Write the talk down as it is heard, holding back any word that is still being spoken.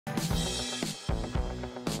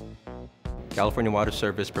California Water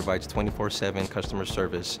Service provides 24/7 customer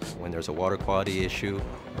service when there's a water quality issue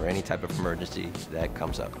or any type of emergency that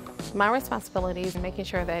comes up. My responsibility is making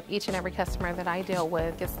sure that each and every customer that I deal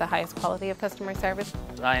with gets the highest quality of customer service.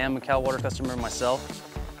 I am a Cal Water customer myself,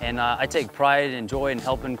 and I take pride and joy in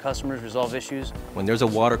helping customers resolve issues. When there's a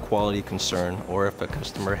water quality concern, or if a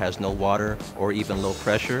customer has no water or even low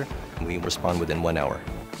pressure, we respond within 1 hour.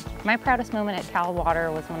 My proudest moment at Cal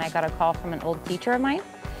Water was when I got a call from an old teacher of mine,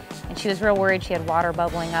 and she was real worried. She had water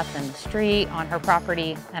bubbling up in the street on her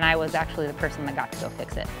property, and I was actually the person that got to go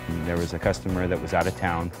fix it. There was a customer that was out of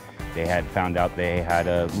town. They had found out they had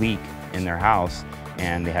a leak in their house,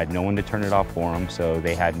 and they had no one to turn it off for them, so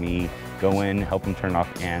they had me go in, help them turn it off,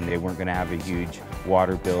 and they weren't going to have a huge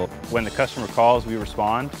water bill. When the customer calls, we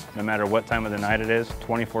respond, no matter what time of the night it is,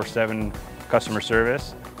 24/7 customer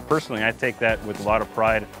service. Personally, I take that with a lot of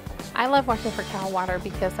pride. I love working for Cal Water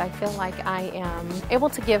because I feel like I am able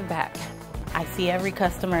to give back. I see every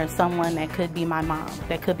customer as someone that could be my mom,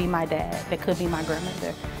 that could be my dad, that could be my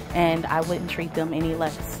grandmother, and I wouldn't treat them any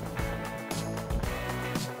less.